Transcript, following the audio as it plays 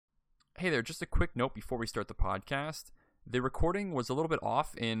Hey there, just a quick note before we start the podcast. The recording was a little bit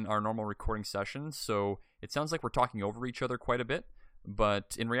off in our normal recording sessions, so it sounds like we're talking over each other quite a bit,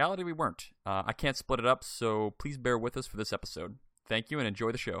 but in reality we weren't. I can't split it up, so please bear with us for this episode. Thank you and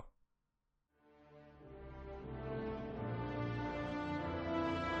enjoy the show.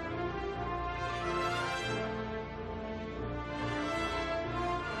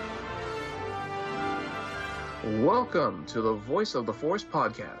 Welcome to the Voice of the Force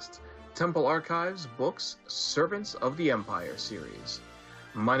podcast, Temple Archives Books Servants of the Empire series.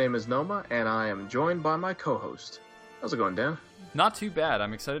 My name is Noma, and I am joined by my co-host. How's it going, Dan? Not too bad.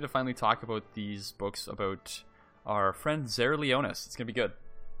 I'm excited to finally talk about these books about our friend Zer Leonis. It's going to be good.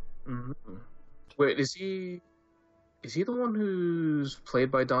 Mm-hmm. Wait, is he the one who's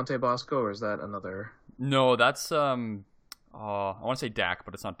played by Dante Bosco, or is that another? No, that's, I want to say Dak,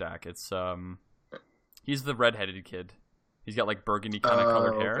 but it's not Dak. It's, he's the redheaded kid. He's got, like, burgundy kind of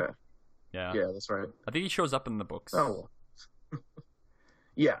colored hair. Okay. Yeah. Yeah, that's right. I think he shows up in the books. Oh,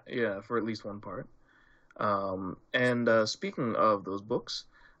 yeah, for at least one part. And speaking of those books,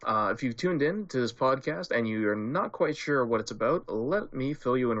 if you've tuned in to this podcast and you're not quite sure what it's about, let me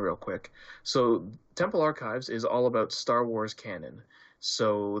fill you in real quick. So, Temple Archives is all about Star Wars canon.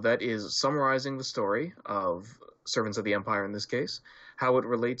 So that is summarizing the story of Servants of the Empire in this case, how it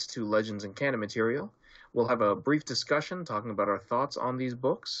relates to Legends and canon material. We'll have a brief discussion talking about our thoughts on these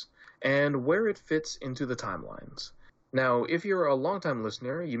books and where it fits into the timelines. Now, if you're a longtime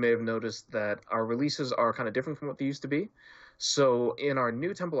listener, you may have noticed that our releases are kind of different from what they used to be. So in our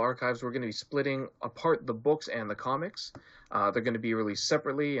new Temple Archives, we're going to be splitting apart the books and the comics. They're going to be released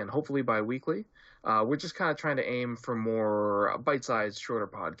separately and hopefully bi-weekly. We're just kind of trying to aim for more bite-sized, shorter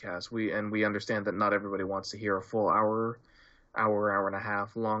podcasts. We understand that not everybody wants to hear a full hour and a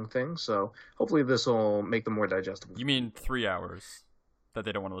half long thing. So hopefully this will make them more digestible. You mean 3 hours that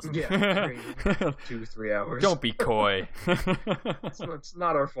they don't want to listen to? Yeah, 2-3 hours. Don't be coy. It's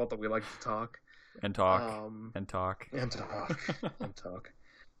not our fault that we like to talk. And talk.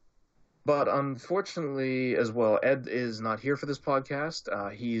 But unfortunately, as well, Ed is not here for this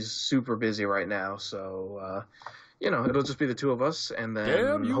podcast. He's super busy right now, so it'll just be the two of us, and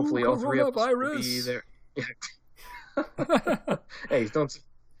then hopefully all three of us will be there. Yeah. Hey, don't.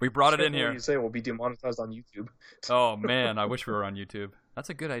 We brought it in here. You say we'll be demonetized on YouTube. Oh man, I wish we were on YouTube. That's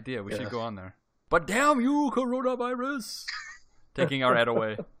a good idea. We should go on there. But damn you, coronavirus! Taking our Ed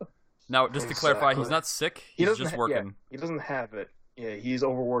away. Now, just to clarify, he's not sick. He's just working. Yeah, he doesn't have it. Yeah, he's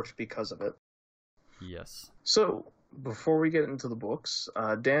overworked because of it. Yes. So, before we get into the books,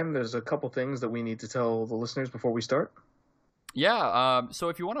 Dan, there's a couple things that we need to tell the listeners before we start. Yeah, so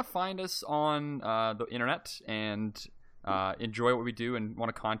if you want to find us on the internet and enjoy what we do and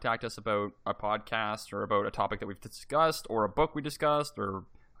want to contact us about a podcast or about a topic that we've discussed or a book we discussed or a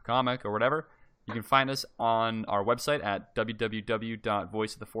comic or whatever, you can find us on our website at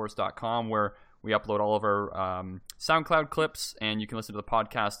www.voiceoftheforce.com, where we upload all of our SoundCloud clips, and you can listen to the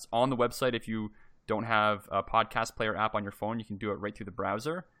podcasts on the website. If you don't have a podcast player app on your phone, you can do it right through the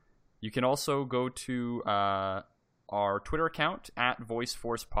browser. You can also go to our Twitter account at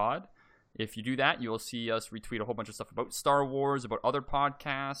VoiceForcePod. If you do that, you'll see us retweet a whole bunch of stuff about Star Wars, about other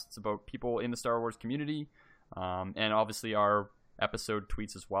podcasts, about people in the Star Wars community, and obviously our episode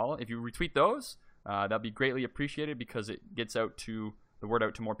tweets as well. If you retweet those, that'd be greatly appreciated because it gets the word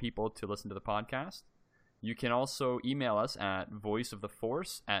out to more people to listen to the podcast. You can also email us at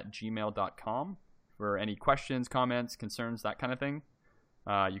voiceoftheforce@gmail.com for any questions, comments, concerns, that kind of thing.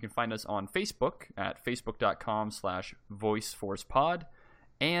 You can find us on Facebook at facebook.com/voiceforcepod.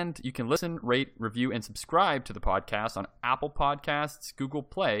 And you can listen, rate, review, and subscribe to the podcast on Apple Podcasts, Google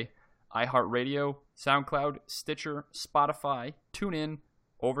Play, iHeartRadio, SoundCloud, Stitcher, Spotify, TuneIn,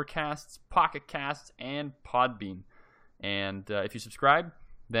 Overcast, Pocket Casts, and Podbean. And if you subscribe,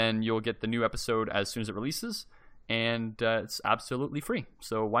 then you'll get the new episode as soon as it releases, and it's absolutely free,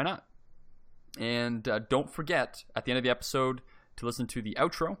 so why not? And don't forget, at the end of the episode, to listen to the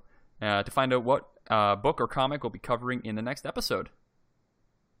outro to find out what book or comic we'll be covering in the next episode.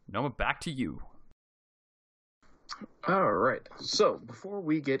 Noma, back to you. All right. So before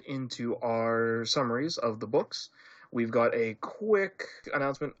we get into our summaries of the books, we've got a quick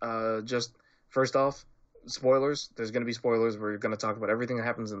announcement. Just first off, spoilers. There's going to be spoilers. We're going to talk about everything that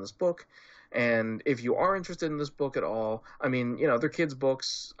happens in this book. And if you are interested in this book at all, I mean, they're kids'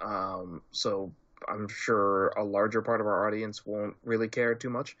 books, so I'm sure a larger part of our audience won't really care too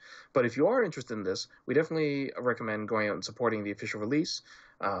much. But if you are interested in this, we definitely recommend going out and supporting the official release.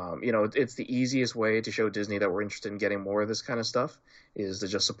 It's the easiest way to show Disney that we're interested in getting more of this kind of stuff, is to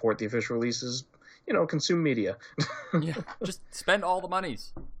just support the official releases, consume media. Yeah, just spend all the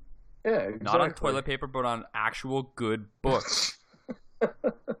monies. Yeah, exactly. Not on toilet paper, but on actual good books.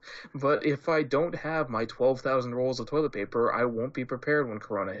 But if I don't have my 12,000 rolls of toilet paper, I won't be prepared when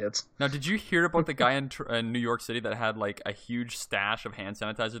Corona hits. Now, did you hear about the guy in New York City that had like a huge stash of hand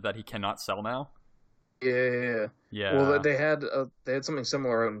sanitizer that he cannot sell now? Yeah. Yeah. Well, they had something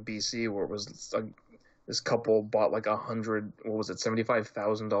similar out in BC where it was like this couple bought like what was it,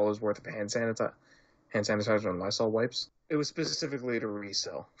 $75,000 worth of hand sanitizer and Lysol wipes. It was specifically to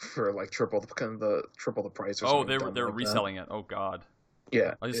resell for like triple the price or something. They're reselling it. Oh God.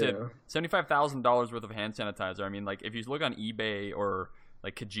 Yeah. Like I said, $75,000 worth of hand sanitizer. I mean, like if you look on eBay or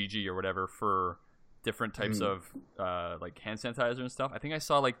like Kijiji or whatever for different types of like hand sanitizer and stuff, I think I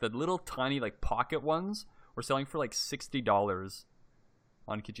saw like the little tiny like pocket ones were selling for like $60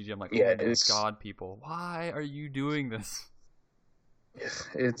 on Kijiji. I'm like, oh my God, people, why are you doing this?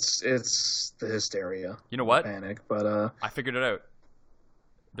 It's the hysteria. You know what? Panic, but I figured it out.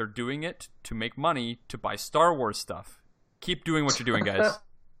 They're doing it to make money to buy Star Wars stuff. Keep doing what you're doing, guys.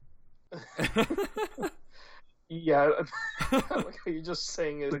 Yeah, like how you're just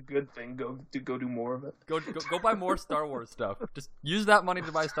saying it's a good thing. Go do more of it. Go buy more Star Wars stuff. Just use that money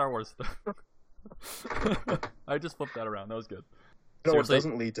to buy Star Wars stuff. I just flipped that around. That was good. You know what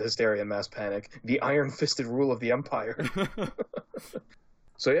doesn't lead to hysteria and mass panic? The iron-fisted rule of the Empire.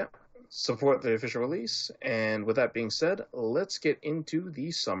 So yeah, support the official release. And with that being said, let's get into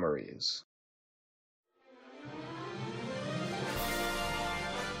the summaries.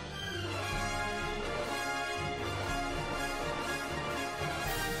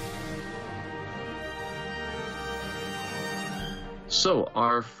 So,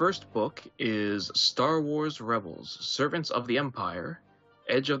 our first book is Star Wars Rebels, Servants of the Empire,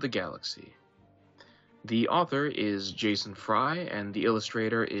 Edge of the Galaxy. The author is Jason Fry, and the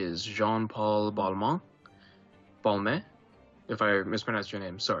illustrator is Jean-Paul Balmet, if I mispronounced your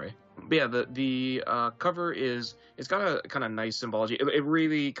name, sorry. But yeah, the cover it's got a kind of nice symbology. It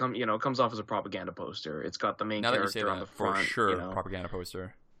really comes off as a propaganda poster. It's got the main character on the front. For sure, propaganda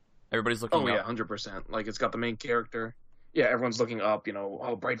poster. Everybody's looking up. Oh yeah, 100%. Like, it's got the main character. Yeah, everyone's looking up,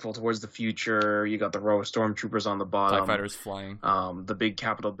 all brightful towards the future. You got the row of stormtroopers on the bottom. TIE fighters flying. The big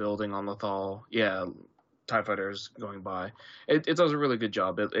Capitol building on Lothal. Yeah, TIE fighters going by. It does a really good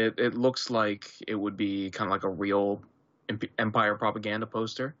job. It looks like it would be kind of like a real Empire propaganda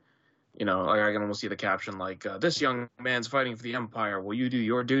poster. Like I can almost see the caption like, this young man's fighting for the Empire. Will you do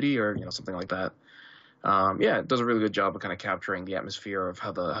your duty? Or, something like that. Yeah, it does a really good job of kind of capturing the atmosphere of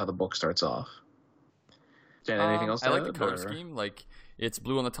how the book starts off. Anything else? I like the color scheme. Like, it's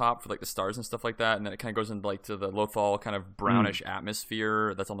blue on the top for like the stars and stuff like that, and then it kind of goes into like to the Lothal kind of brownish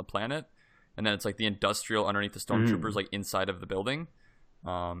atmosphere that's on the planet, and then it's like the industrial underneath the stormtroopers, like inside of the building.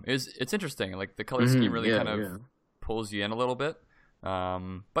 It's interesting. Like the color scheme really pulls you in a little bit.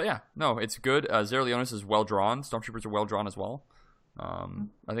 But yeah, no, it's good. Zara Leonis is well drawn. Stormtroopers are well drawn as well.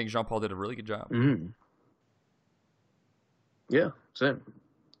 I think Jean-Paul did a really good job. Yeah, same.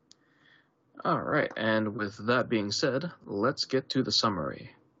 All right, and with that being said, let's get to the summary.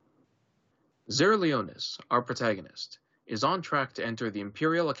 Zara Leonis, our protagonist, is on track to enter the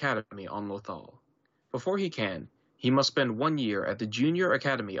Imperial Academy on Lothal. Before he can, he must spend 1 year at the Junior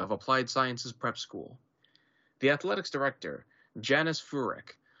Academy of Applied Sciences Prep School. The athletics director, Janice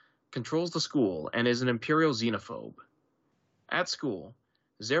Furek, controls the school and is an Imperial xenophobe. At school,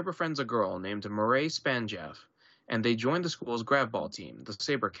 Zare befriends a girl named Murray Spanjaff, and they join the school's grab-ball team, the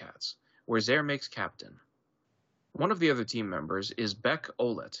Sabercats, where Zare makes captain. One of the other team members is Beck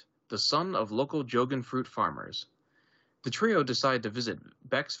Olet, the son of local Jogan fruit farmers. The trio decide to visit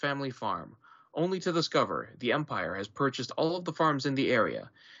Beck's family farm, only to discover the Empire has purchased all of the farms in the area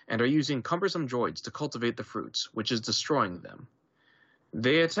and are using cumbersome droids to cultivate the fruits, which is destroying them.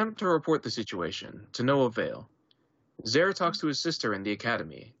 They attempt to report the situation, to no avail. Zare talks to his sister in the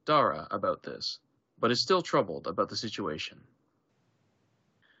academy, Dara, about this, but is still troubled about the situation.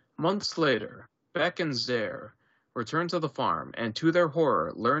 Months later, Beck and Zare return to the farm and, to their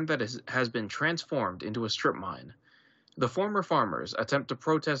horror, learn that it has been transformed into a strip mine. The former farmers attempt to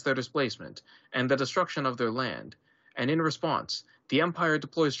protest their displacement and the destruction of their land, and in response, the Empire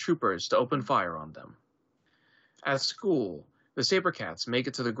deploys troopers to open fire on them. At school, the Sabercats make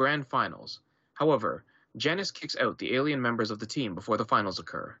it to the grand finals. However, Janice kicks out the alien members of the team before the finals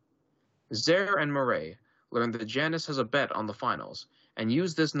occur. Zare and Murray learn that Janice has a bet on the finals, and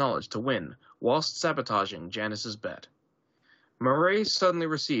use this knowledge to win, whilst sabotaging Janice's bet. Murray suddenly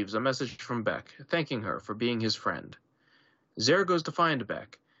receives a message from Beck, thanking her for being his friend. Zare goes to find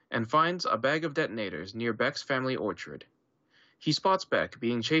Beck, and finds a bag of detonators near Beck's family orchard. He spots Beck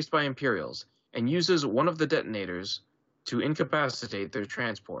being chased by Imperials, and uses one of the detonators to incapacitate their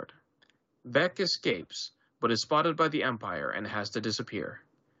transport. Beck escapes, but is spotted by the Empire and has to disappear.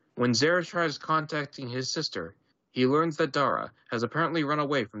 When Zare tries contacting his sister, he learns that Dara has apparently run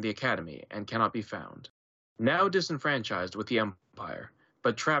away from the Academy and cannot be found. Now disenfranchised with the Empire,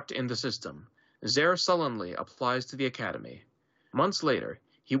 but trapped in the system, Zare sullenly applies to the Academy. Months later,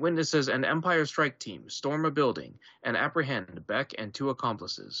 he witnesses an Empire strike team storm a building and apprehend Beck and 2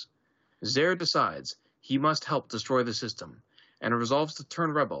 accomplices. Zare decides he must help destroy the system, and resolves to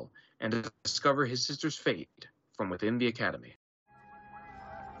turn rebel and discover his sister's fate from within the Academy.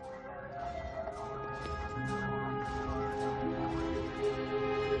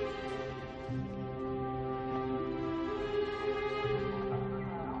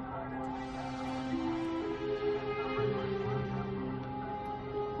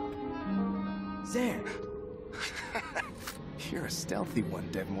 Zare! You're a stealthy one,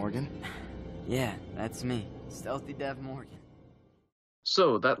 Dev Morgan. Yeah, that's me. Stealthy Dev Morgan.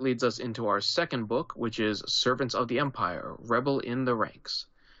 So that leads us into our second book, which is Servants of the Empire, Rebel in the Ranks.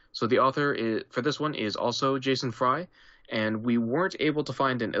 So the author for this one is also Jason Fry, and we weren't able to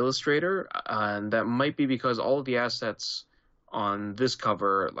find an illustrator, and that might be because all of the assets on this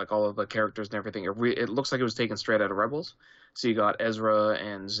cover, like all of the characters and everything, it looks like it was taken straight out of Rebels. So you got Ezra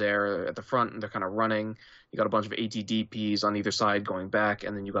and Zare at the front, and they're kind of running. You got a bunch of ATDPs on either side going back,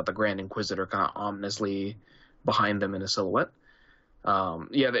 and then you got the Grand Inquisitor kind of ominously behind them in a silhouette. All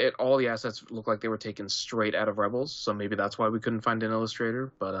the assets look like they were taken straight out of Rebels, so maybe that's why we couldn't find an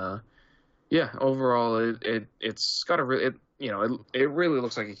illustrator. But overall, it's got it really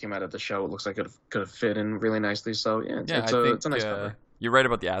looks like it came out of the show. It looks like it could have fit in really nicely. So it's a nice cover. You're right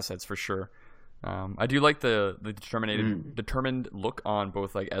about the assets for sure. I do like the determined look on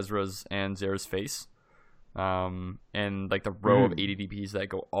both like Ezra's and Zare's face, and like the row of ATDPs that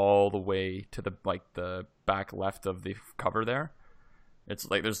go all the way to the back left of the cover there. It's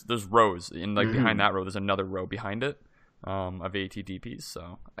like there's rows, and like behind that row there's another row behind it of ATDPs.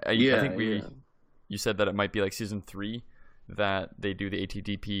 So I think you said that it might be like season 3 that they do the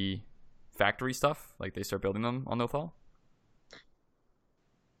ATDP factory stuff, like they start building them on Lothal.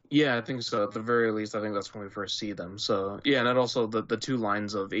 Yeah, I think so. At the very least, I think that's when we first see them. So yeah, and then also the 2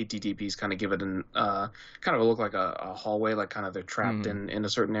 lines of ATDPs kind of give it kind of a look like a hallway, like kind of they're trapped in a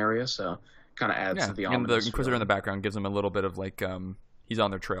certain area. So kind of adds to the ominous. And the Inquisitor in the background gives them a little bit of like he's on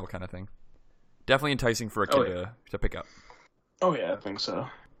their trail kind of thing. Definitely enticing for a kid to pick up. Oh yeah, I think so.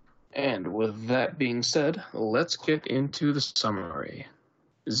 And with that being said, let's get into the summary.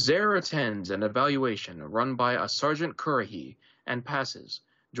 Zare attends an evaluation run by a Sergeant Kurahi and passes,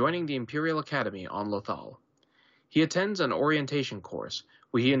 joining the Imperial Academy on Lothal. He attends an orientation course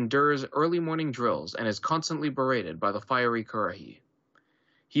where he endures early morning drills and is constantly berated by the fiery Kurahi.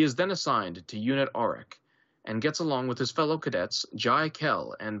 He is then assigned to Unit Auric and gets along with his fellow cadets Jai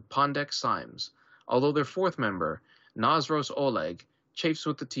Kell and Pondek Symes, although their 4th member, Nasros Oleg, chafes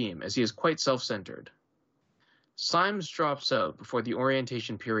with the team as he is quite self-centered. Symes drops out before the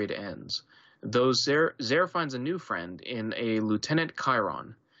orientation period ends, though Zare finds a new friend in a Lieutenant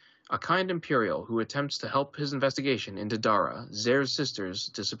Chiron, a kind Imperial who attempts to help his investigation into Dara, Zare's sister's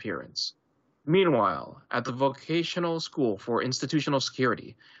disappearance. Meanwhile, at the Vocational School for Institutional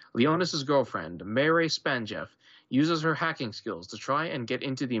Security, Leonis' girlfriend, Mere Spanjeff, uses her hacking skills to try and get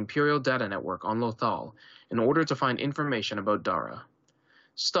into the Imperial data network on Lothal in order to find information about Dara.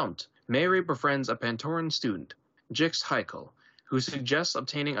 Stumped, Mere befriends a Pantoran student, Jix Heikel, who suggests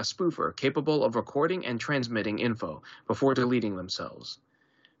obtaining a spoofer capable of recording and transmitting info before deleting themselves.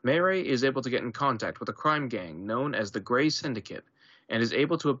 Mere is able to get in contact with a crime gang known as the Grey Syndicate, and is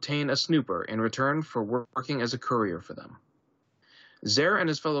able to obtain a snooper in return for working as a courier for them. Zare and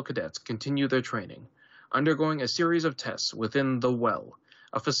his fellow cadets continue their training, undergoing a series of tests within the Well,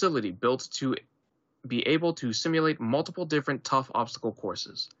 a facility built to be able to simulate multiple different tough obstacle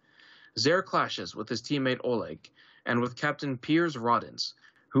courses. Zare clashes with his teammate Oleg, and with Captain Piers Rodens,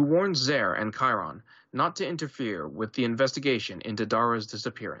 who warns Zare and Chiron not to interfere with the investigation into Dara's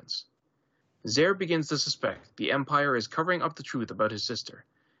disappearance. Zare begins to suspect the Empire is covering up the truth about his sister,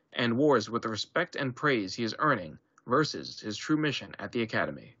 and wars with the respect and praise he is earning versus his true mission at the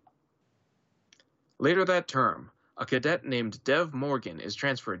Academy. Later that term, a cadet named Dev Morgan is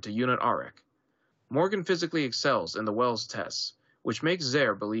transferred to Unit Auric. Morgan physically excels in the Wells tests, which makes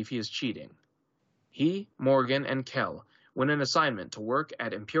Zare believe he is cheating. He, Morgan, and Kell win an assignment to work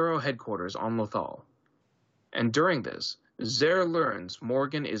at Imperial headquarters on Lothal. And during this, Zare learns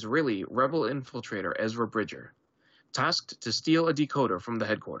Morgan is really rebel infiltrator Ezra Bridger, tasked to steal a decoder from the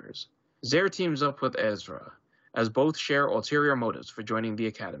headquarters. Zare teams up with Ezra, as both share ulterior motives for joining the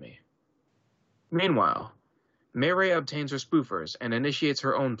Academy. Meanwhile, Mere obtains her spoofers and initiates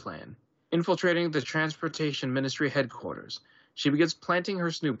her own plan. Infiltrating the Transportation Ministry headquarters, she begins planting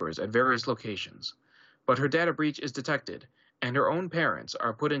her snoopers at various locations. But her data breach is detected, and her own parents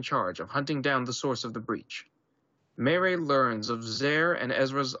are put in charge of hunting down the source of the breach. Mayray learns of Zere and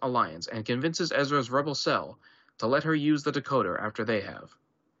Ezra's alliance and convinces Ezra's rebel cell to let her use the decoder after they have.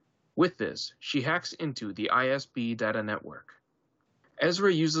 With this, she hacks into the ISB data network.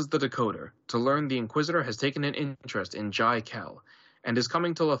 Ezra uses the decoder to learn the Inquisitor has taken an interest in Jai Kel and is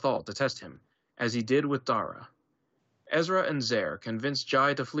coming to Lothal to test him, as he did with Dara. Ezra and Zere convince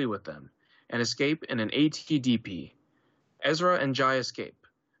Jai to flee with them and escape in an ATDP. Ezra and Jai escape,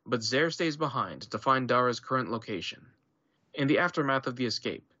 but Zere stays behind to find Dara's current location. In the aftermath of the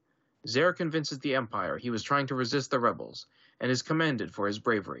escape, Zere convinces the Empire he was trying to resist the rebels and is commended for his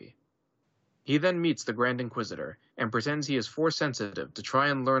bravery. He then meets the Grand Inquisitor and pretends he is Force-sensitive to try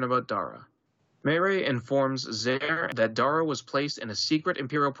and learn about Dara. Mayray informs Zere that Dara was placed in a secret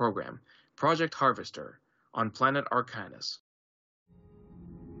Imperial program, Project Harvester, on planet Arcanus.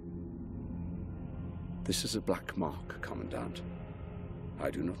 This is a black mark, Commandant.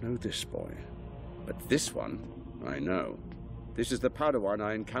 I do not know this boy, but this one I know. This is the Padawan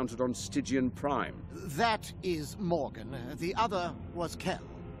I encountered on Stygian Prime. That is Morgan. The other was Kel.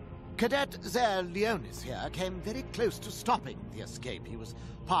 Cadet Zere Leonis here came very close to stopping the escape. He was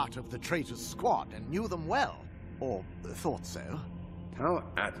part of the traitors' squad and knew them well. Or thought so. How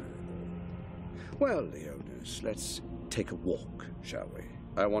admirable. Well, Leonis, let's take a walk, shall we?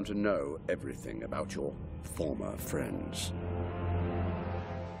 I want to know everything about your former friends.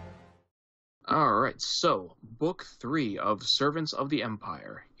 Alright, so, Book 3 of Servants of the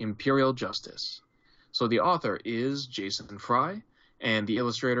Empire, Imperial Justice. So the author is Jason Fry, and the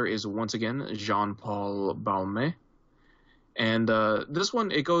illustrator is once again Jean-Paul Baume. And this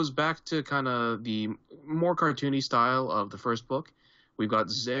one, it goes back to kind of the more cartoony style of the first book. We've got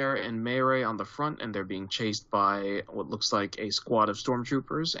Zere and Mayray on the front, and they're being chased by what looks like a squad of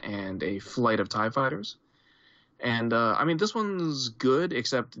stormtroopers and a flight of TIE fighters. And I mean, this one's good,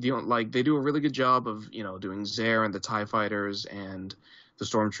 except they do a really good job of doing Zere and the TIE fighters and the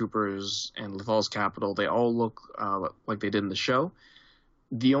stormtroopers and Lethal's capital. They all look like they did in the show.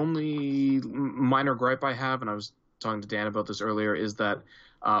 The only minor gripe I have, and I was talking to Dan about this earlier, is that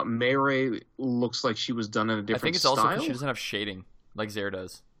Mayray looks like she was done in a different style. I think it's also because she doesn't have shading like Zere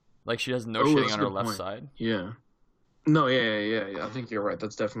does. Like, she has no shading on her left side. Yeah. No, yeah. I think you're right.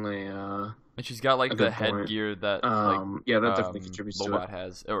 That's definitely... and she's got, like, the headgear that, yeah, that definitely contributes to Bobat it.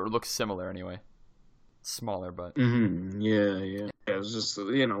 has. Or looks similar, anyway. Smaller, but... Mm-hmm. Yeah. It was just,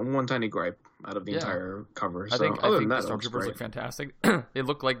 one tiny gripe out of the entire cover. So, I think other than the that, Stormtroopers look fantastic. They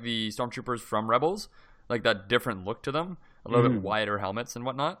look like the Stormtroopers from Rebels. Like, that different look to them. A little bit wider helmets and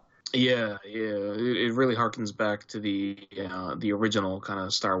whatnot. Yeah. It really harkens back to the original kind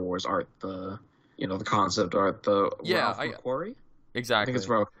of Star Wars art, the concept art, the Ralph McQuarrie. Exactly. I think it's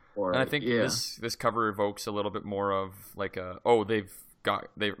Ralph McQuarrie. And I think this cover evokes a little bit more of like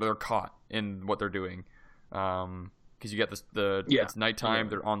they're caught in what they're doing, because you get it's nighttime.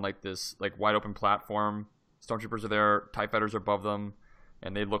 They're on like this like wide open platform. Stormtroopers are there. TIE fighters are above them,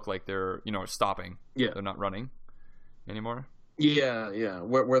 and they look like they're stopping. Yeah, they're not running anymore. Yeah.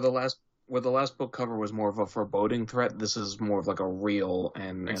 Where the last book cover was more of a foreboding threat, this is more of like a real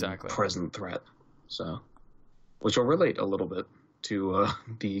and present threat. So, which will relate a little bit to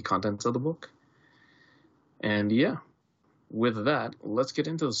the contents of the book. And yeah, with that, let's get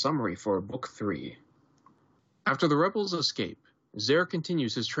into the summary for Book 3. After the rebels escape, Zere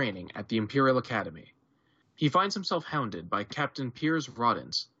continues his training at the Imperial Academy. He finds himself hounded by Captain Piers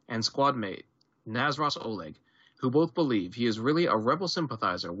Rodens and squad mate Nazros Oleg, who both believe he is really a rebel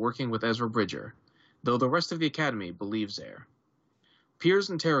sympathizer working with Ezra Bridger, though the rest of the Academy believes Zere. Piers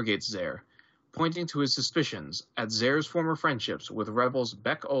interrogates Zere, pointing to his suspicions at Zere's former friendships with rebels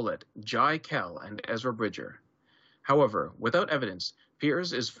Beck Olet, Jai Kel, and Ezra Bridger. However, without evidence,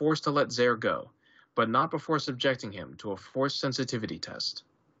 Piers is forced to let Zere go, but not before subjecting him to a force sensitivity test.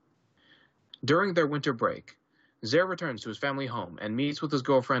 During their winter break, Zere returns to his family home and meets with his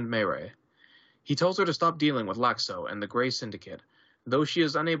girlfriend Mayray. He tells her to stop dealing with Laxo and the Grey Syndicate, though she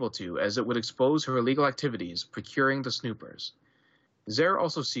is unable to, as it would expose her illegal activities procuring the snoopers. Zere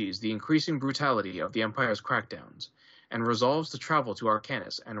also sees the increasing brutality of the Empire's crackdowns, and resolves to travel to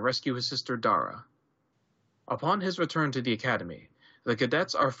Arcanus and rescue his sister Dara. Upon his return to the Academy, the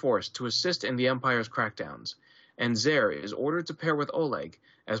cadets are forced to assist in the Empire's crackdowns, and Zere is ordered to pair with Oleg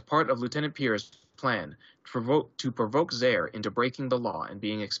as part of Lieutenant Piers' plan to provoke Zere into breaking the law and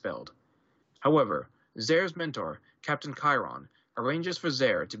being expelled. However, Zere's mentor, Captain Chiron, arranges for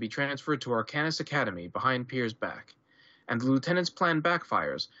Zere to be transferred to Arcanus Academy behind Piers' back, and the lieutenant's plan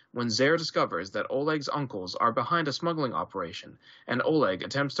backfires when Zere discovers that Oleg's uncles are behind a smuggling operation, and Oleg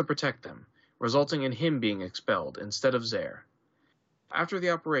attempts to protect them, resulting in him being expelled instead of Zere. After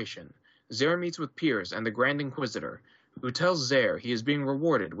the operation, Zere meets with Piers and the Grand Inquisitor, who tells Zere he is being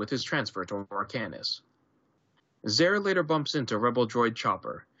rewarded with his transfer to Arcanis. Zere later bumps into Rebel droid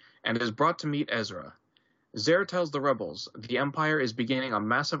Chopper, and is brought to meet Ezra. Zere tells the rebels the Empire is beginning a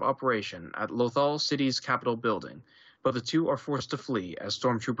massive operation at Lothal City's Capitol building, but the two are forced to flee as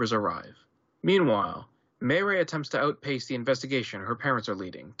stormtroopers arrive. Meanwhile, Mayray attempts to outpace the investigation her parents are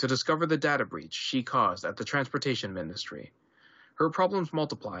leading to discover the data breach she caused at the Transportation Ministry. Her problems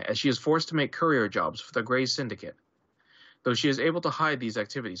multiply as she is forced to make courier jobs for the Grey Syndicate, though she is able to hide these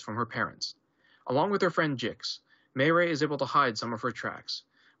activities from her parents. Along with her friend Jix, Mayray is able to hide some of her tracks,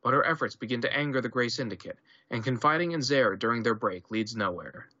 but her efforts begin to anger the Grey Syndicate, and confiding in Zere during their break leads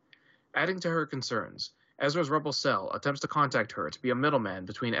nowhere. Adding to her concerns, Ezra's rebel cell attempts to contact her to be a middleman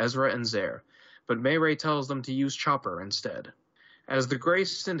between Ezra and Zere, but Mayray tells them to use Chopper instead. As the Grey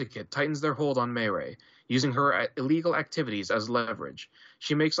Syndicate tightens their hold on Mayray, using her illegal activities as leverage,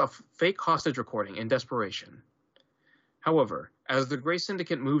 she makes a fake hostage recording in desperation. However, as the Grey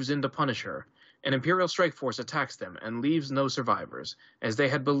Syndicate moves in to punish her, an Imperial strike force attacks them and leaves no survivors, as they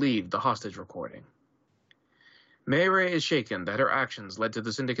had believed the hostage recording. Mayray is shaken that her actions led to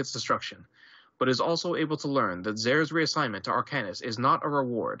the Syndicate's destruction, but is also able to learn that Zere's reassignment to Arcanis is not a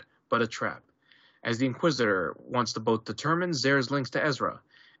reward, but a trap, as the Inquisitor wants to both determine Zere's links to Ezra,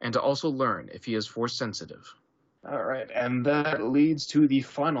 and to also learn if he is Force-sensitive. Alright, and that leads to the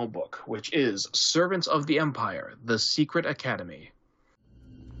final book, which is Servants of the Empire, The Secret Academy.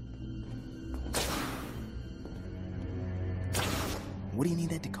 What do you need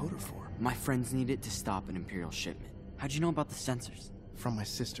that decoder for? My friends need it to stop an Imperial shipment. How'd you know about the sensors? From my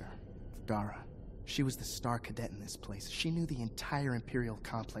sister, Dara. She was the star cadet in this place. She knew the entire Imperial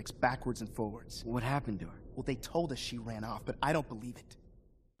complex backwards and forwards. What happened to her? Well, they told us she ran off, but I don't believe it.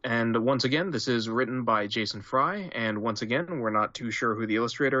 And once again, this is written by Jason Fry, and once again, we're not too sure who the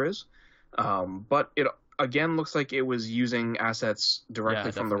illustrator is. But it, again, looks like it was using assets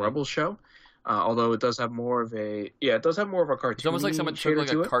directly from the Rebels show. Although it does have more of a cartoon. It's almost like someone took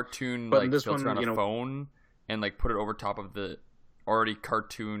like a cartoon like this filter one, on a phone and like put it over top of the already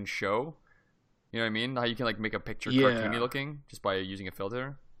cartoon show. You know what I mean? How you can like make a picture cartoony looking just by using a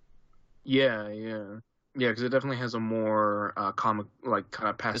filter. Yeah, because it definitely has a more comic, like kind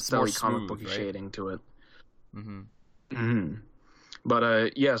of pastel-y comic booky shading to it.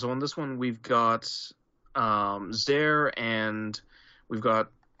 But so on this one we've got Zere, and we've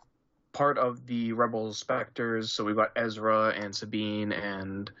got part of the Rebel Spectres, so we've got Ezra and Sabine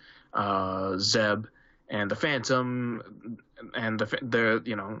and Zeb and the Phantom, and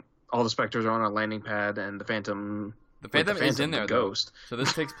the all the Spectres are on a landing pad, and the Phantom. The Phantom is in there, Ghost. So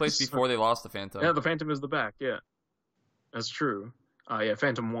this takes place before they lost the Phantom. Yeah, the Phantom is the back. Yeah, that's true.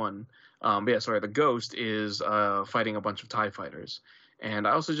 Phantom won. The Ghost is fighting a bunch of TIE fighters, and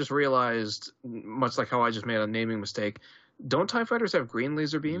I also just realized, much like how I just made a naming mistake. Don't TIE fighters have green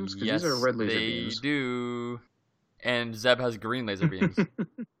laser beams? Because these are red laser beams. They do. And Zeb has green laser beams.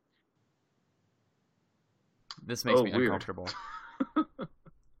 This makes me uncomfortable.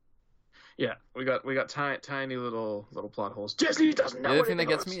 Yeah, we got tiny little plot holes. Jesse doesn't know. The other thing that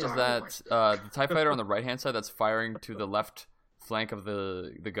gets me is that the TIE fighter on the right hand side that's firing to the left flank of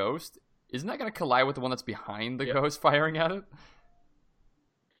the Ghost, isn't that going to collide with the one that's behind the Ghost firing at it?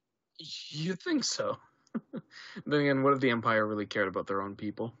 You'd think so. Then again, what if the Empire really cared about their own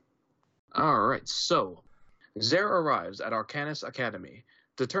people? Alright, so Zere arrives at Arcanis Academy,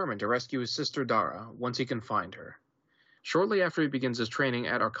 determined to rescue his sister Dara once he can find her. Shortly after he begins his training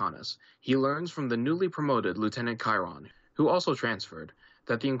at Arcanis, he learns from the newly promoted Lieutenant Chiron, who also transferred,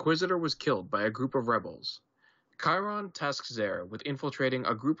 that the Inquisitor was killed by a group of rebels. Chiron tasks Zere with infiltrating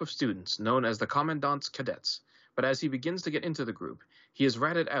a group of students known as the Commandant's Cadets, but as he begins to get into the group, he is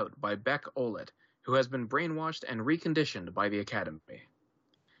ratted out by Beck Olet, who has been brainwashed and reconditioned by the Academy.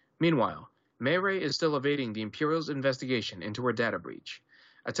 Meanwhile, Mayray is still evading the Imperial's investigation into her data breach,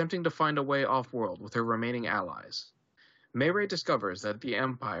 attempting to find a way off-world with her remaining allies. Mayray discovers that the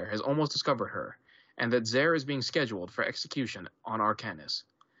Empire has almost discovered her, and that Zere is being scheduled for execution on Arcanis.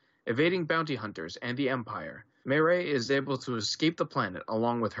 Evading bounty hunters and the Empire, Mayray is able to escape the planet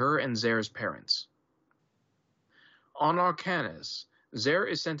along with her and Zere's parents. On Arcanis,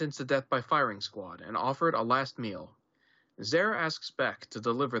 Zere is sentenced to death by firing squad and offered a last meal. Zere asks Beck to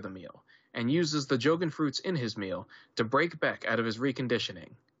deliver the meal, and uses the Jogan fruits in his meal to break Beck out of his reconditioning.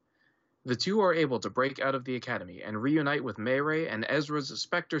 The two are able to break out of the Academy and reunite with Mayray and Ezra's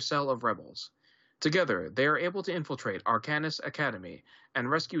Spectre cell of rebels. Together, they are able to infiltrate Arcanis Academy and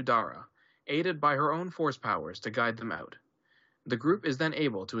rescue Dara, aided by her own force powers to guide them out. The group is then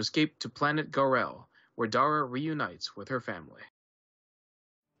able to escape to planet Gorel, where Dara reunites with her family.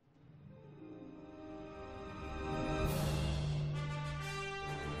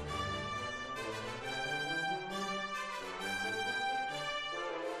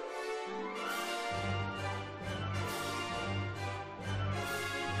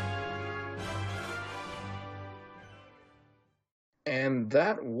 And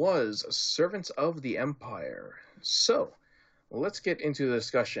that was Servants of the Empire. So, let's get into the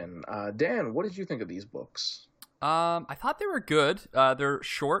discussion. Dan, what did you think of these books? I thought they were good. They're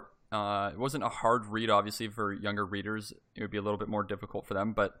short. It wasn't a hard read, obviously, for younger readers. It would be a little bit more difficult for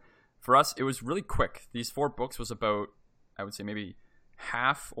them. But for us, it was really quick. These 4 books was about, I would say, maybe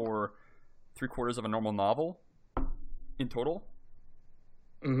half or 3/4 of a normal novel in total.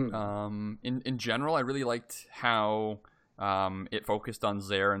 Mm-hmm. In general, I really liked how it focused on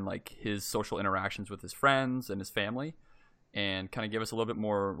Zaire and like his social interactions with his friends and his family, and kind of give us a little bit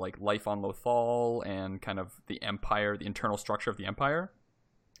more like life on Lothal and kind of the Empire, the internal structure of the Empire.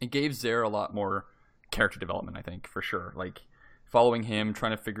 It gave Zaire a lot more character development, I think, for sure. Like following him,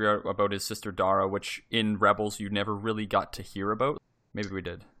 trying to figure out about his sister Dara, which in Rebels you never really got to hear about. Maybe we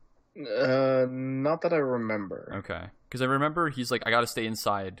did. Not that I remember. Okay. Because I remember he's like, I got to stay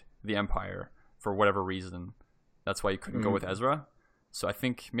inside the Empire for whatever reason. That's why he couldn't go with Ezra. So I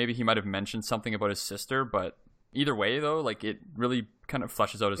think maybe he might have mentioned something about his sister, but either way, though, like it really kind of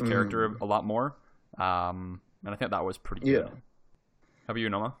fleshes out his character a lot more. And I think that was pretty good. How about you,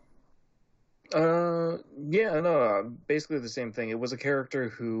 Noma? Basically the same thing. It was a character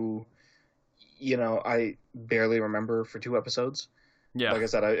who, I barely remember for 2 episodes. Yeah. Like I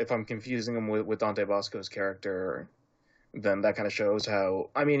said, if I'm confusing him with Dante Bosco's character, then that kind of shows how,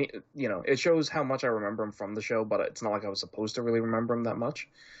 it shows how much I remember him from the show, but it's not like I was supposed to really remember him that much.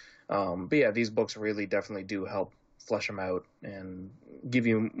 But yeah, these books really definitely do help flesh him out and give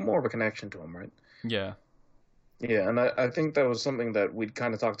you more of a connection to him, right? Yeah. Yeah, and I think that was something that we'd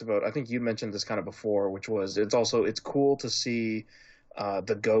kind of talked about. I think you mentioned this kind of before, which was it's cool to see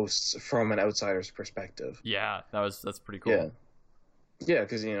the ghosts from an outsider's perspective. Yeah, that's pretty cool. Yeah,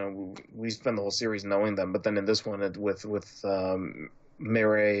 because we spend the whole series knowing them, but then in this one with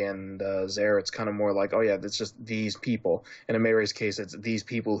Mary and Zaire, it's kind of more like, oh yeah, it's just these people. And in Mary's case, it's these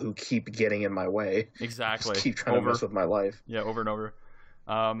people who keep getting in my way. Exactly. Just keep trying to mess with my life. Yeah, over and over.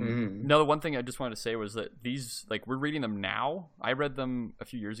 Now, the one thing I just wanted to say was that these, like, we're reading them now. I read them a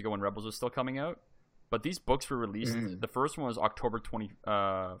few years ago when Rebels was still coming out, but these books were released. The first one was October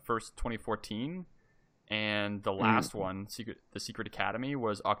 1st, 2014, and the last one, The Secret Academy,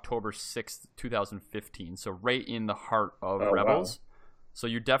 was October 6th, 2015. So right in the heart of Rebels. Wow. So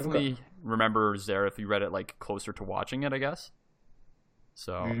you definitely remember Zaire if you read it like closer to watching it, I guess.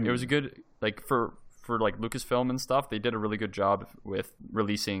 So it was a good, like, for like Lucasfilm and stuff, they did a really good job with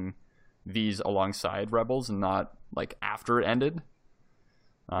releasing these alongside Rebels and not like after it ended.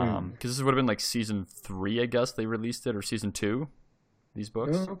 Because this would have been like season 3, I guess they released it, or season 2, these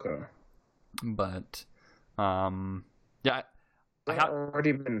books. Okay. But yeah, Has it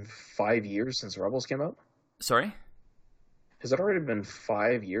already been 5 years since Rebels came out? Sorry? Has it already been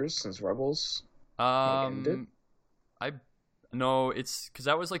 5 years since Rebels ended? No, it's because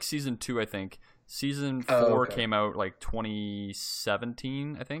that was like season 2, I think. Season 4 came out like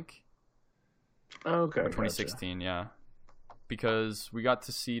 2017, I think. Okay. Or 2016, gotcha. Yeah. Because we got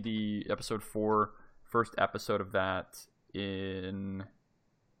to see the episode 4 first episode of that in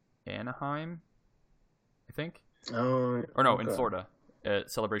Anaheim, I think. Oh. Or no, in Florida at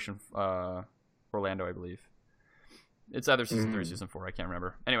Celebration Orlando, I believe. It's either season 3 or season 4, I can't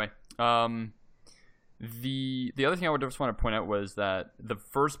remember. Anyway, the other thing I would just want to point out was that the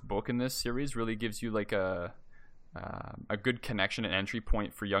first book in this series really gives you like a good connection and entry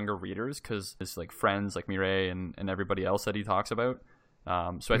point for younger readers, because it's like friends like Mireille and everybody else that he talks about.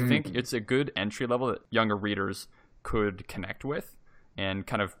 So I think it's a good entry level that younger readers could connect with, and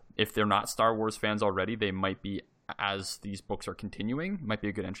kind of, if they're not Star Wars fans already, they might be, as these books are continuing, might be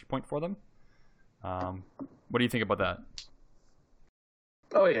a good entry point for them. What do you think about that?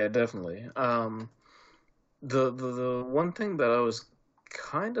 Oh yeah, definitely. The one thing that I was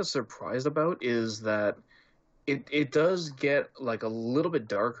kind of surprised about is that it does get like a little bit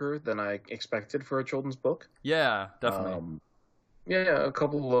darker than I expected for a children's book. Yeah, definitely. Yeah, a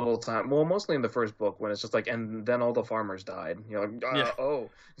couple of little times. Well, mostly in the first book, when it's just like, and then all the farmers died. You're like,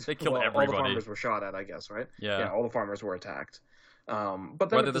 they killed everybody. All the farmers were shot at, I guess, right? Yeah, all the farmers were attacked. But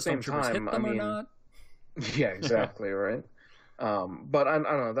then whether at the same time, hit them or not. Yeah, exactly, right. But I don't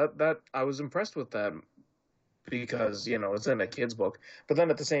know that I was impressed with that because it's in a kid's book. But then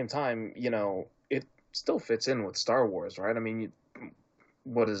at the same time, it still fits in with Star Wars, right? I mean,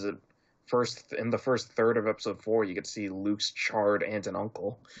 what is it? In the first third of episode 4, you get to see Luke's charred aunt and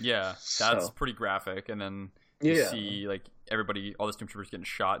uncle. Yeah, that's pretty graphic, and then you see like everybody, all the Stormtroopers getting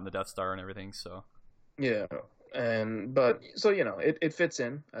shot in the Death Star and everything. So yeah, it fits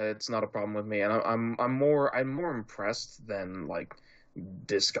in. It's not a problem with me, and I'm more impressed than like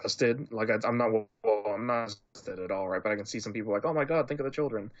disgusted. Like I'm not disgusted at all, right? But I can see some people like, oh my god, think of the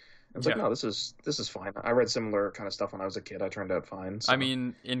children. It's like, no, this is fine. I read similar kind of stuff when I was a kid. I turned out fine. So. I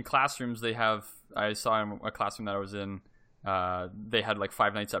mean, in classrooms I saw in a classroom that I was in, they had like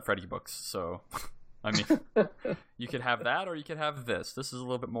Five Nights at Freddy books. So, I mean, you could have that or you could have this. This is a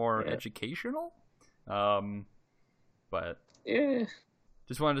little bit more educational. But yeah,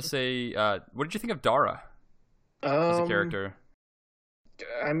 just wanted to say, what did you think of Dara as a character?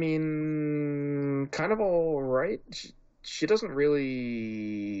 I mean, kind of all right. She doesn't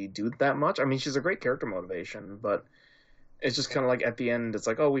really do that much. I mean, she's a great character motivation, but it's just kind of like at the end, it's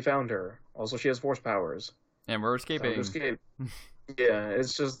like, oh, we found her. Also, she has force powers, and we're escaping. Yeah,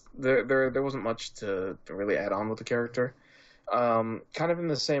 it's just there wasn't much to really add on with the character. Kind of in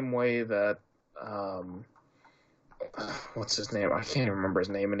the same way that what's his name? I can't even remember his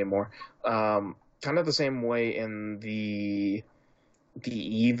name anymore. Kind of the same way in the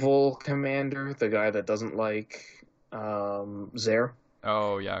evil commander, the guy that doesn't like Zare.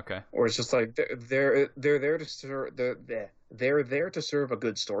 Oh yeah, okay. Or it's just like they're there to serve they're there to serve a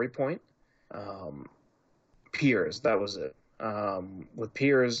good story point. Piers, that was it. With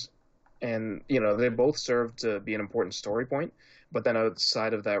Piers, and they both serve to be an important story point, but then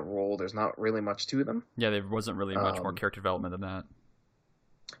outside of that role, there's not really much to them. Yeah, there wasn't really much more character development than that.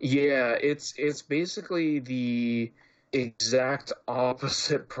 Yeah, it's basically the exact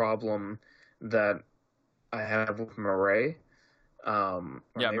opposite problem that I have with Marae.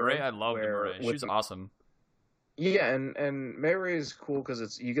 Marae, I loved Marae. She was awesome. Yeah, and Marae is cool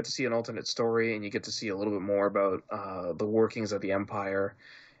because you get to see an alternate story and you get to see a little bit more about the workings of the Empire,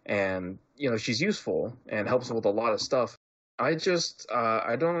 and she's useful and helps with a lot of stuff. I just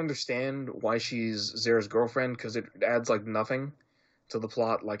I don't understand why she's Zare's girlfriend, because it adds like nothing to the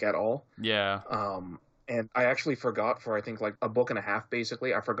plot like at all. Yeah. And I actually forgot for I think like a book and a half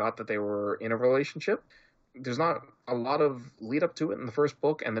basically. I forgot that they were in a relationship. There's not a lot of lead up to it in the first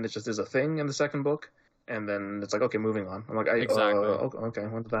book, and then it just is a thing in the second book, and then it's like, okay, moving on. I'm like, exactly. Okay,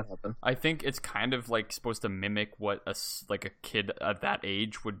 when did that happen? I think it's kind of like supposed to mimic what a kid at that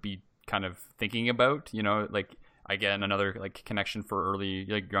age would be kind of thinking about. Like again, another like connection for early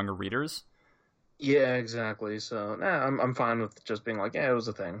like younger readers. Yeah, exactly. So I'm fine with just being like, yeah, it was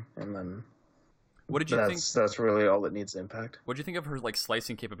a thing, and then. What did you think? That's really all that needs impact. What did you think of her like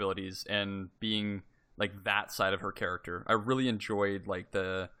slicing capabilities and being like that side of her character? I really enjoyed like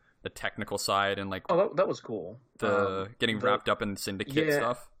the technical side and like that was cool. The getting wrapped up in syndicate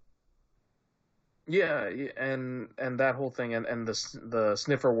stuff. Yeah, and that whole thing and the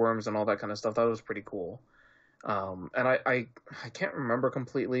sniffer worms and all that kind of stuff, that was pretty cool. And I can't remember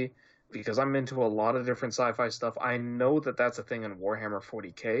completely, because I'm into a lot of different sci-fi stuff. I know that that's a thing in Warhammer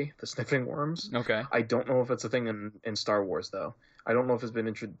 40k, the sniffing worms. Okay. I don't know if it's a thing in Star Wars, though. I don't know if it's been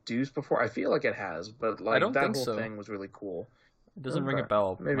introduced before. I feel like it has, but like I don't that think whole so. thing was really cool. It doesn't ring a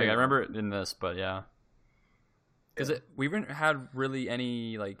bell. Maybe I remember it in this, but yeah. Because we haven't had really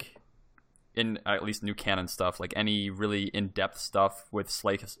any, like, in at least new canon stuff, like any really in-depth stuff with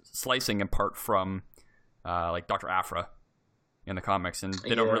slicing apart from, like, Dr. Aphra in the comics, and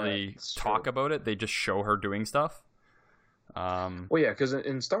they don't really talk about it. They just show her doing stuff. Well, yeah, because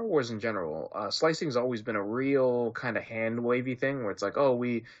in Star Wars in general, slicing's always been a real kind of hand-wavy thing, where it's like, oh,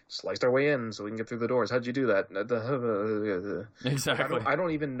 we sliced our way in so we can get through the doors. How'd you do that? Exactly. Like, I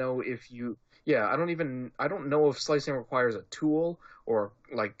don't even know if you... Yeah, I don't know if slicing requires a tool or,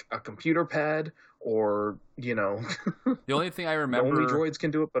 like, a computer pad or, The only thing I remember... Only droids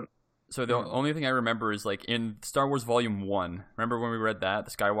can do it, but... So the only thing I remember is, like, in Star Wars Volume 1, remember when we read that,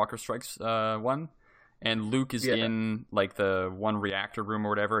 the Skywalker Strikes one? And Luke is in, like, the one reactor room or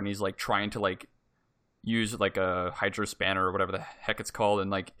whatever, and he's, like, trying to, like, use, like, a hydro spanner or whatever the heck it's called, and,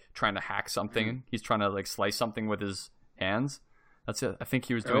 like, trying to hack something. Mm-hmm. He's trying to, like, slice something with his hands. That's it. I think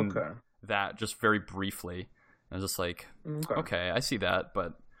he was doing that just very briefly. And I was just like, okay, I see that.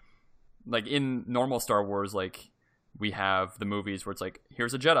 But, like, in normal Star Wars, like... We have the movies where it's like,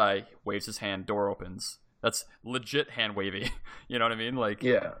 here's a Jedi, waves his hand, door opens. That's legit hand wavy. You know what I mean? Like,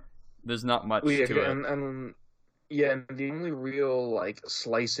 yeah, there's not much to it. And the only real like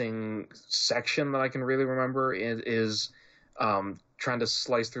slicing section that I can really remember is trying to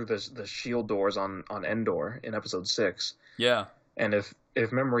slice through the shield doors on Endor in Episode 6. Yeah. And if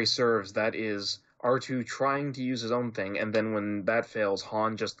memory serves, that is R2 trying to use his own thing, and then when that fails,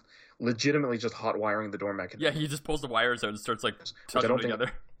 Han just legitimately just hot wiring the door mechanism. Yeah, he just pulls the wires out and starts like Which I touching don't them think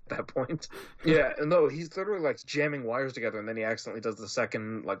together. at that point. Yeah, no, he's literally like jamming wires together, and then he accidentally does the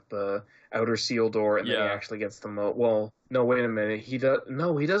second, like the outer seal door, and then he Yeah. actually gets them. Well, no, wait a minute. He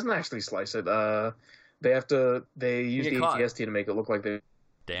doesn't actually slice it. They use get the caught. ATST to make it look like they.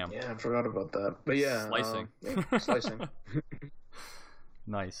 Damn. Yeah, I forgot about that. But yeah, Slicing. slicing.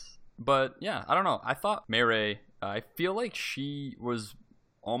 Nice. But yeah, I don't know. I thought Mary, I feel like she was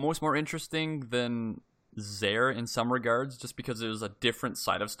almost more interesting than Zare in some regards, just because there's a different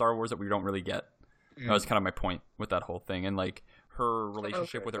side of Star Wars that we don't really get. That was kind of my point with that whole thing. And like her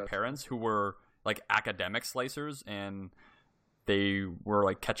relationship Okay, with her gotcha. parents, who were like academic slicers, and they were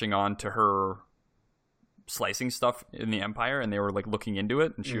like catching on to her slicing stuff in the Empire, and they were like looking into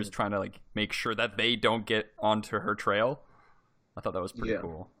it, and she was trying to like make sure that they don't get onto her trail. I thought that was pretty Yeah.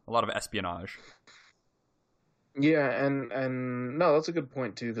 cool. A lot of espionage. Yeah, and no, that's a good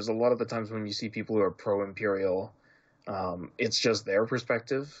point too, because a lot of the times when you see people who are pro-imperial, it's just their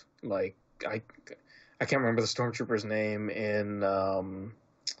perspective. Like I can't remember the stormtrooper's name in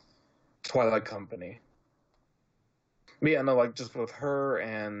Twilight Company. But yeah, no, like just with her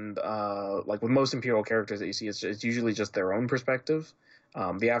and like with most imperial characters that you see, it's usually just their own perspective.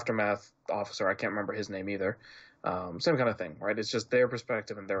 The aftermath officer, I can't remember his name either. Same kind of thing, right? It's just their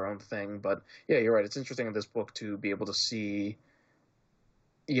perspective and their own thing. But yeah, you're right. It's interesting in this book to be able to see,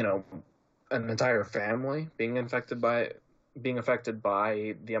 an entire family being affected by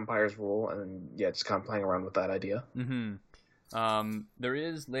the Empire's rule, and yeah, just kind of playing around with that idea. Mm-hmm. There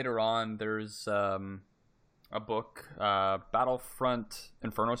is later on. There's a book, Battlefront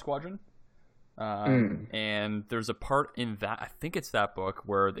Inferno Squadron. And there's a part in that, I think it's that book,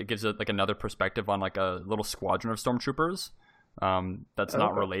 where it gives it like another perspective on like a little squadron of stormtroopers that's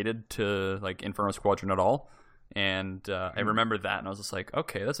not related to like Inferno Squadron at all. And I remember that, and I was just like,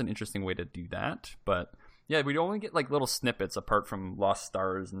 okay, that's an interesting way to do that. But yeah, we only get like little snippets apart from Lost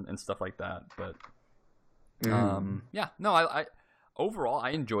Stars and stuff like that. But yeah, no, I overall,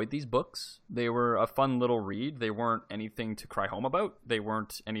 I enjoyed these books. They were a fun little read. They weren't anything to cry home about. They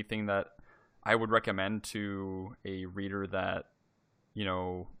weren't anything that I would recommend to a reader that,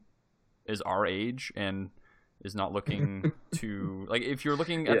 is our age and is not looking to, like, if you're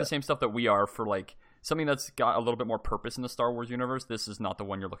looking at the same stuff that we are for, like, something that's got a little bit more purpose in the Star Wars universe, this is not the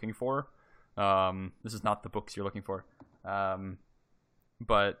one you're looking for. This is not the books you're looking for.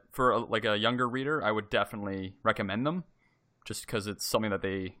 But for, a younger reader, I would definitely recommend them, just because it's something that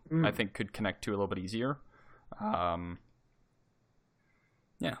they, I think, could connect to a little bit easier. Yeah.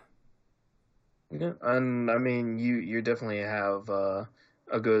 Yeah, and I mean, you definitely have a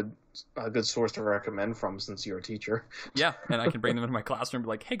good source to recommend from, since you're a teacher. Yeah, and I can bring them into my classroom and be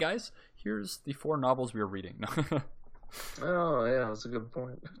like, hey guys, here's the 4 novels we were reading. Oh yeah, that's a good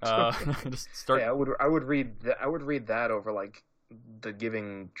point. Just start. Yeah, I would read that over like The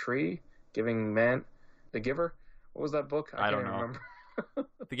Giving Man, The Giver. What was that book? I don't can't know. Remember.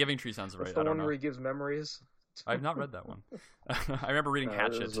 The Giving Tree sounds right. It's the I don't one know. where he gives memories. I've not read that one. I remember reading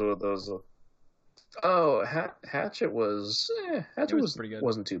Hatchet. Hatchet was pretty good.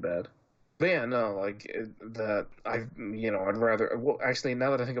 Wasn't too bad. But yeah, no, I'd rather. Well, actually,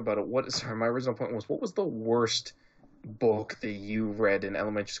 now that I think about it, my original point was, what was the worst book that you read in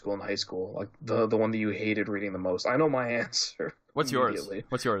elementary school and high school? Like the one that you hated reading the most? I know my answer. What's yours? immediately,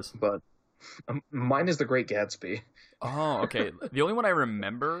 What's yours? But mine is The Great Gatsby. Oh, okay. The only one I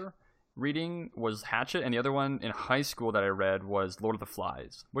remember reading was Hatchet, and the other one in high school that I read was Lord of the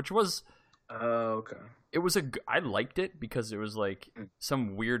Flies, which was. Okay. It was I liked it because it was like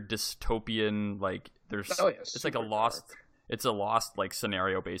some weird dystopian, like it's like a lost, it's a lost like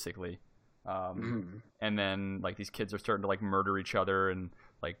scenario basically, and then like these kids are starting to like murder each other and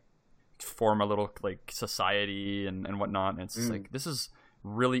like form a little like society and whatnot. And it's just like, this is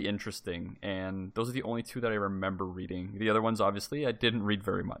really interesting, and those are the only 2 that I remember reading. The other ones, obviously, I didn't read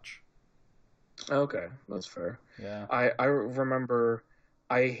very much. Okay, that's fair. Yeah. I remember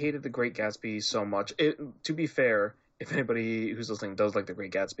I hated The Great Gatsby so much. To be fair, if anybody who's listening does like The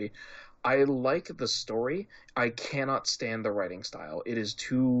Great Gatsby, I like the story. I cannot stand the writing style. It is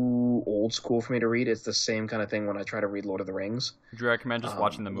too old school for me to read. It's the same kind of thing when I try to read Lord of the Rings. Would you recommend just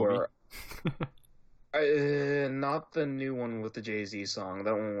watching the movie? Not the new one with the Jay-Z song.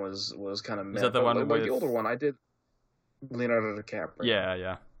 That one was kind of meh. Is that the one like with... the older one? I did Leonardo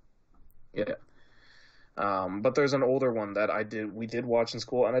DiCaprio. Yeah. But there's an older one that we did watch in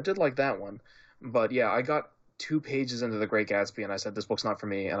school, and I did like that one. But yeah, I got 2 pages into The Great Gatsby and I said, this book's not for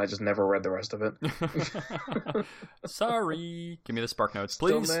me, and I just never read the rest of it. Sorry. Give me the Spark Notes,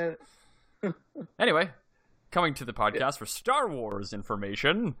 please. Still, Anyway, coming to the podcast for Star Wars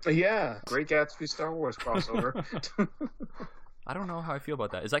information. yeah, Great Gatsby Star Wars crossover. I don't know how I feel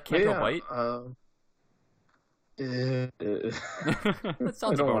about that. Is that Canto Bight? That I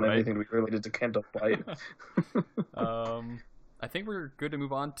sounds don't about want right. anything to be related to Canto Bight. I think we're good to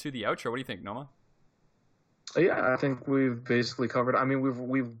move on to the outro. What do you think, Noma? Yeah, I think we've basically covered. I mean,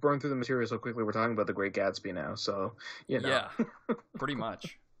 we've burned through the material so quickly. We're talking about The Great Gatsby now, so Yeah, pretty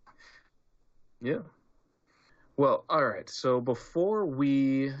much. Yeah. Well, all right. So before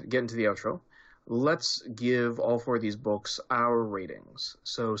we get into the outro, let's give all 4 of these books our ratings.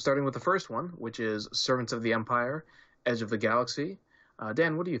 So starting with the first one, which is Servants of the Empire, Edge of the Galaxy.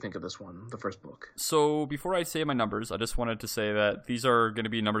 Dan, what do you think of this one, the first book? So before I say my numbers, I just wanted to say that these are going to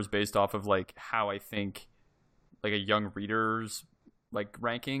be numbers based off of like how I think like a young reader's like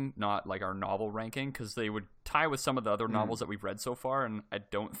ranking, not like our novel ranking, because they would tie with some of the other novels that we've read so far, and I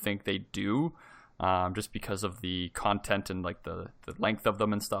don't think they do, just because of the content and like the length of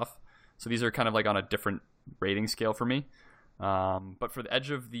them and stuff. So these are kind of like on a different rating scale for me. But for the Edge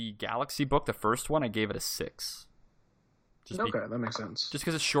of the Galaxy book, the first one, I gave it a 6. That makes sense. Just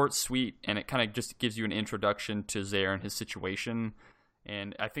because it's short, sweet, and it kind of just gives you an introduction to Zaire and his situation.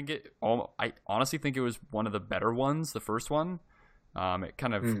 And I think I honestly think it was one of the better ones, the first one. It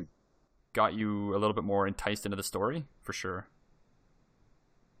kind of got you a little bit more enticed into the story, for sure.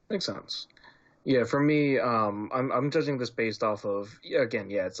 Makes sense. Yeah, for me, I'm judging this based off of,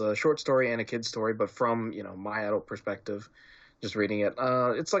 it's a short story and a kid's story, but from, my adult perspective, just reading it,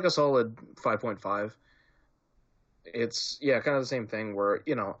 it's like a solid 5.5. It's, kind of the same thing where,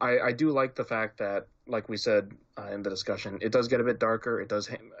 I do like the fact that, like we said in the discussion, it does get a bit darker. It does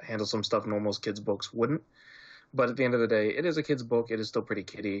handle some stuff normal kids' books wouldn't. But at the end of the day, it is a kid's book. It is still pretty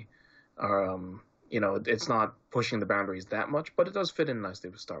kiddie. It's not pushing the boundaries that much, but it does fit in nicely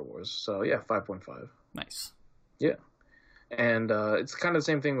with Star Wars. So, 5.5. Nice. Yeah. And it's kind of the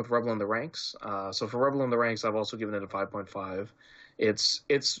same thing with Rebel in the Ranks. So for Rebel in the Ranks, I've also given it a 5.5.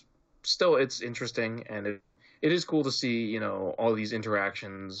 It's interesting, and it is cool to see, all these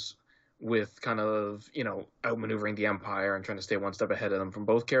interactions with kind of, outmaneuvering the Empire and trying to stay one step ahead of them from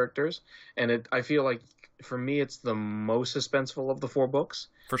both characters. And I feel like, for me, it's the most suspenseful of the 4 books.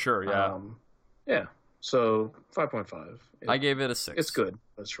 For sure, yeah. So 5.5. I gave it a 6. It's good.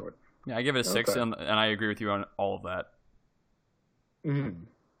 It's short. Yeah, I give it a 6, Okay. and I agree with you on all of that. Mm-hmm.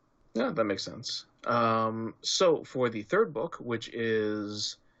 Yeah, that makes sense. So for the third book, which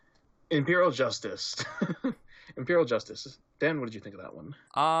is Imperial Justice. Imperial Justice. Dan, what did you think of that one?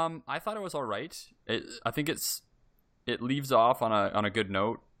 I thought it was all right. I think it leaves off on a good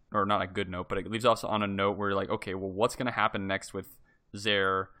note, or not a good note, but it leaves off on a note where you're like, okay, well, what's going to happen next with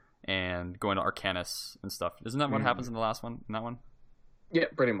Zaire and going to Arcanus and stuff? Isn't that what happens in the last one? In that one? Yeah,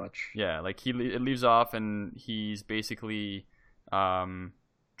 pretty much. Yeah, like it leaves off, and he's basically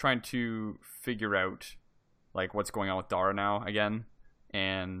trying to figure out like what's going on with Dara now again,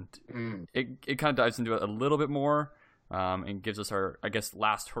 and it kind of dives into it a little bit more, and gives us our, I guess,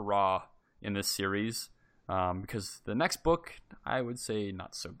 last hurrah in this series, because the next book I would say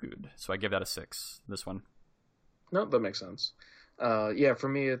not so good, so I give that a 6. This one. No, that makes sense. For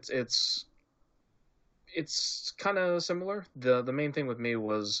me, it's kind of similar. The main thing with me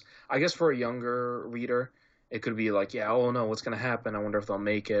was, I guess, for a younger reader, it could be like, oh no, what's going to happen? I wonder if they'll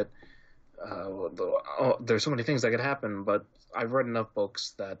make it. There's so many things that could happen, but I've read enough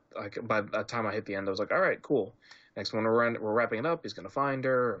books that by the time I hit the end, I was like, all right, cool. Next one, we're wrapping it up. He's going to find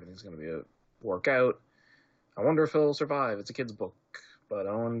her. Everything's going to work out. I wonder if he'll survive. It's a kid's book, but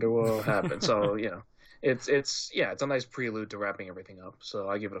I wonder what'll happen. So, it's a nice prelude to wrapping everything up. So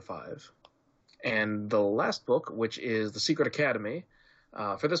I give it a 5. And the last book, which is The Secret Academy,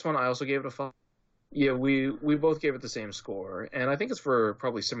 for this one, I also gave it a 5. Yeah, we both gave it the same score, and I think it's for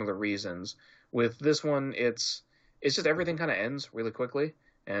probably similar reasons. With this one, it's just everything kind of ends really quickly,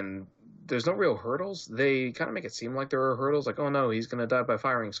 and there's no real hurdles. They kind of make it seem like there are hurdles, like, oh no, he's going to die by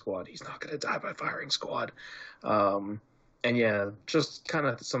firing squad. He's not going to die by firing squad. And yeah, just kind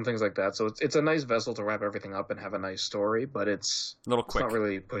of some things like that. So it's a nice vessel to wrap everything up and have a nice story, but it's A little quick. not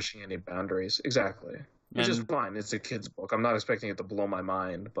really pushing any boundaries. Exactly. Which is fine. It's a kid's book. I'm not expecting it to blow my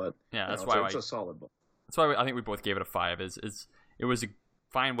mind, but Yeah, that's it's why it's a solid book. That's why I think we both gave it a 5. It was a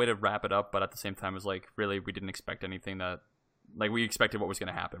fine way to wrap it up, but at the same time, it was like, really, we didn't expect anything that, like, we expected what was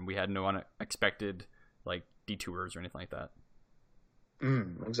going to happen. We had no unexpected like detours or anything like that.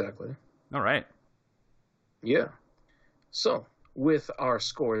 Exactly. All right. Yeah. So with our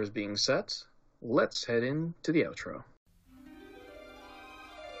scores being set, let's head into the outro.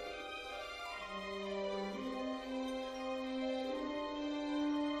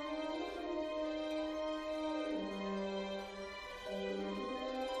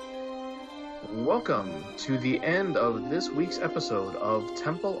 Welcome to the end of this week's episode of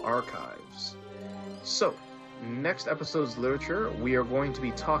Temple Archives. So, next episode's literature, we are going to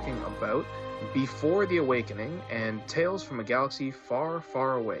be talking about Before the Awakening and Tales from a Galaxy Far,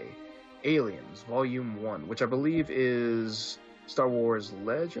 Far Away, Aliens, Volume 1, which I believe is Star Wars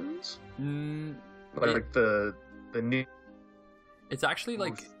Legends? Like the new... It's actually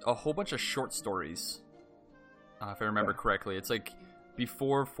like a whole bunch of short stories, if I remember correctly. It's like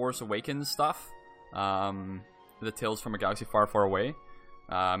before Force Awakens stuff, the Tales from a Galaxy Far, Far Away.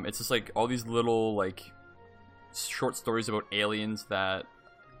 It's just like all these little like short stories about aliens that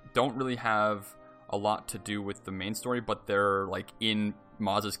don't really have a lot to do with the main story, but they're like in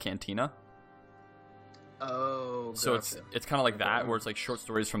Maz's cantina. Oh, so it's kind of like that, where it's like short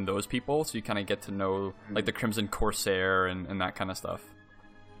stories from those people, so you kind of get to know like the Crimson Corsair and that kind of stuff.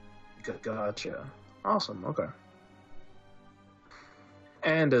 Gotcha. Awesome. Okay.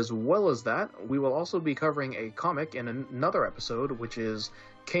 And as well as that, we will also be covering a comic in another episode, which is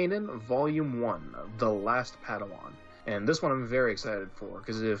Kanan Volume 1, The Last Padawan. And this one I'm very excited for,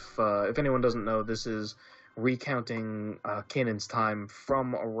 because if anyone doesn't know, this is recounting Kanan's time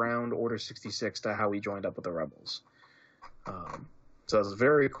from around Order 66 to how he joined up with the Rebels. So it's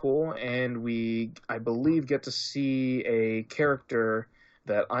very cool, and we, I believe, get to see a character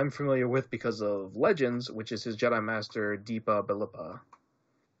that I'm familiar with because of Legends, which is his Jedi Master, Deepa Bilipa.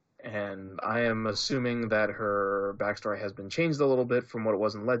 And I am assuming that her backstory has been changed a little bit from what it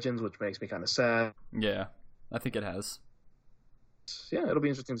was in Legends, which makes me kind of sad. Yeah, I think it has. Yeah, it'll be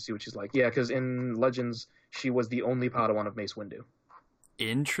interesting to see what she's like. Yeah, because in Legends, she was the only Padawan of Mace Windu.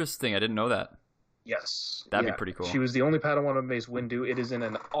 Interesting, I didn't know that. Yes. That'd be pretty cool. She was the only Padawan of Mace Windu. It is in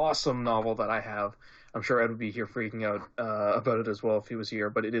an awesome novel that I have. I'm sure Ed would be here freaking out about it as well if he was here,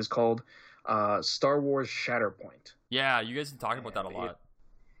 but it is called Star Wars Shatterpoint. Yeah, you guys have talked about that a lot.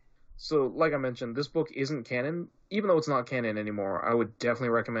 So, like I mentioned, this book isn't canon. Even though it's not canon anymore, I would definitely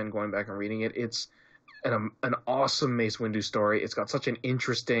recommend going back and reading it. It's an awesome Mace Windu story. It's got such an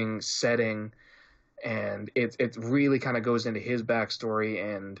interesting setting, and it really kind of goes into his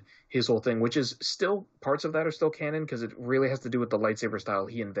backstory and his whole thing, which is still, parts of that are still canon, because it really has to do with the lightsaber style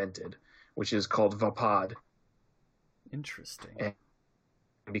he invented, which is called Vapad. Interesting. And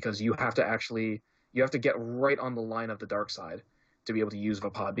because you have to get right on the line of the dark side to be able to use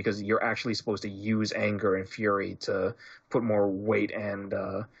Vapad, because you're actually supposed to use anger and fury to put more weight and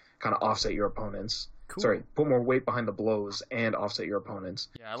kind of offset your opponents. Cool. Sorry, put more weight behind the blows and offset your opponents.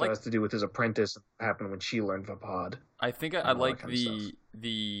 Yeah, so it has to do with his apprentice. What happened when she learned Vapad. I think I like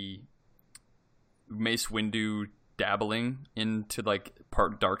the Mace Windu dabbling into like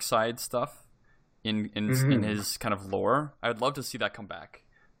part dark side stuff in his kind of lore. I would love to see that come back,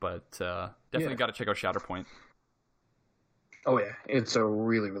 but definitely got to check out Shatterpoint. Oh yeah, it's a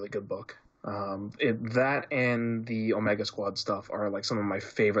really, really good book. That and the Omega Squad stuff are like some of my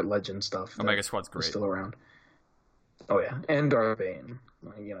favorite Legend stuff. Omega Squad's great. Still around. Oh yeah, and Darth Bane,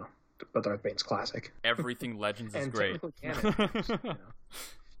 but Darth Bane's classic. Everything Legends is and great. Canon,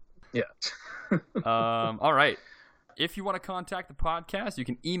 Yeah. All right. If you want to contact the podcast, you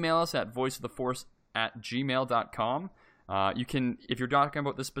can email us at voiceoftheforce@gmail.com. You can, if you're talking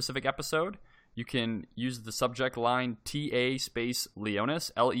about this specific episode, you can use the subject line TA space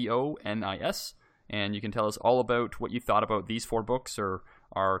Leonis, Leonis, and you can tell us all about what you thought about these 4 books or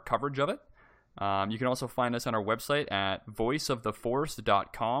our coverage of it. You can also find us on our website at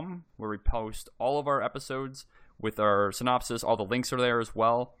voiceoftheforce.com, where we post all of our episodes with our synopsis. All the links are there as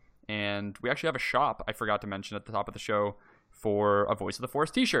well. And we actually have a shop, I forgot to mention at the top of the show, for a Voice of the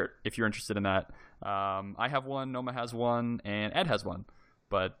Force t-shirt, if you're interested in that. I have one, Noma has one, and Ed has one.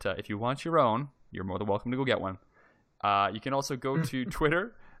 But if you want your own, you're more than welcome to go get one. You can also go to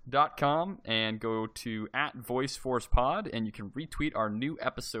twitter.com and go to @VoiceForcePod, and you can retweet our new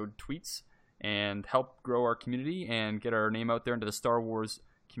episode tweets and help grow our community and get our name out there into the Star Wars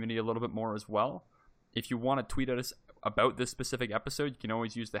community a little bit more as well. If you want to tweet at us about this specific episode, you can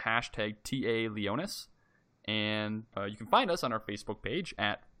always use the hashtag #TALeonis. And you can find us on our Facebook page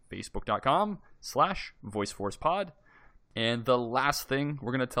at facebook.com/VoiceForcePod. And the last thing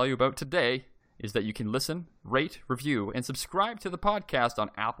we're going to tell you about today is that you can listen, rate, review, and subscribe to the podcast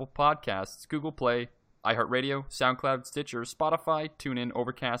on Apple Podcasts, Google Play, iHeartRadio, SoundCloud, Stitcher, Spotify, TuneIn,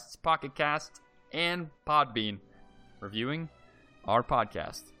 Overcasts, Pocket Cast, and Podbean. Reviewing our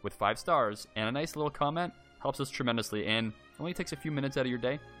podcast with 5 stars and a nice little comment helps us tremendously and only takes a few minutes out of your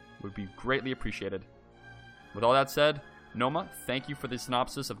day. would be greatly appreciated. With all that said, Noma, thank you for the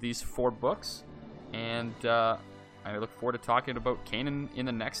synopsis of these 4 books, and I look forward to talking about Kanan in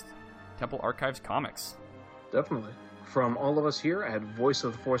the next Temple Archives comics. Definitely. From all of us here at Voice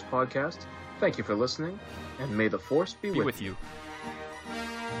of the Force podcast, thank you for listening, and may the Force be with you.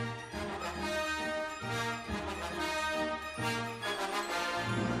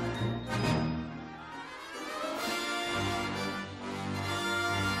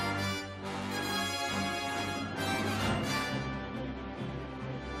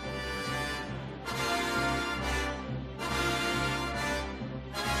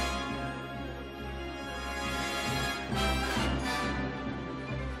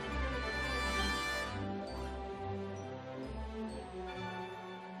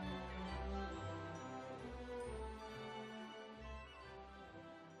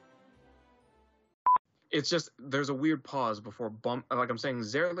 It's just, there's a weird pause before like I'm saying,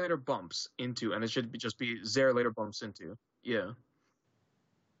 Zare later bumps into, and it should just be Zare later bumps into. Yeah.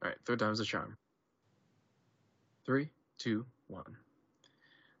 All right, 3rd time's the charm. 3, 2, 1.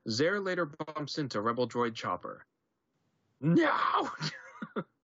 Zare later bumps into Rebel Droid Chopper. No!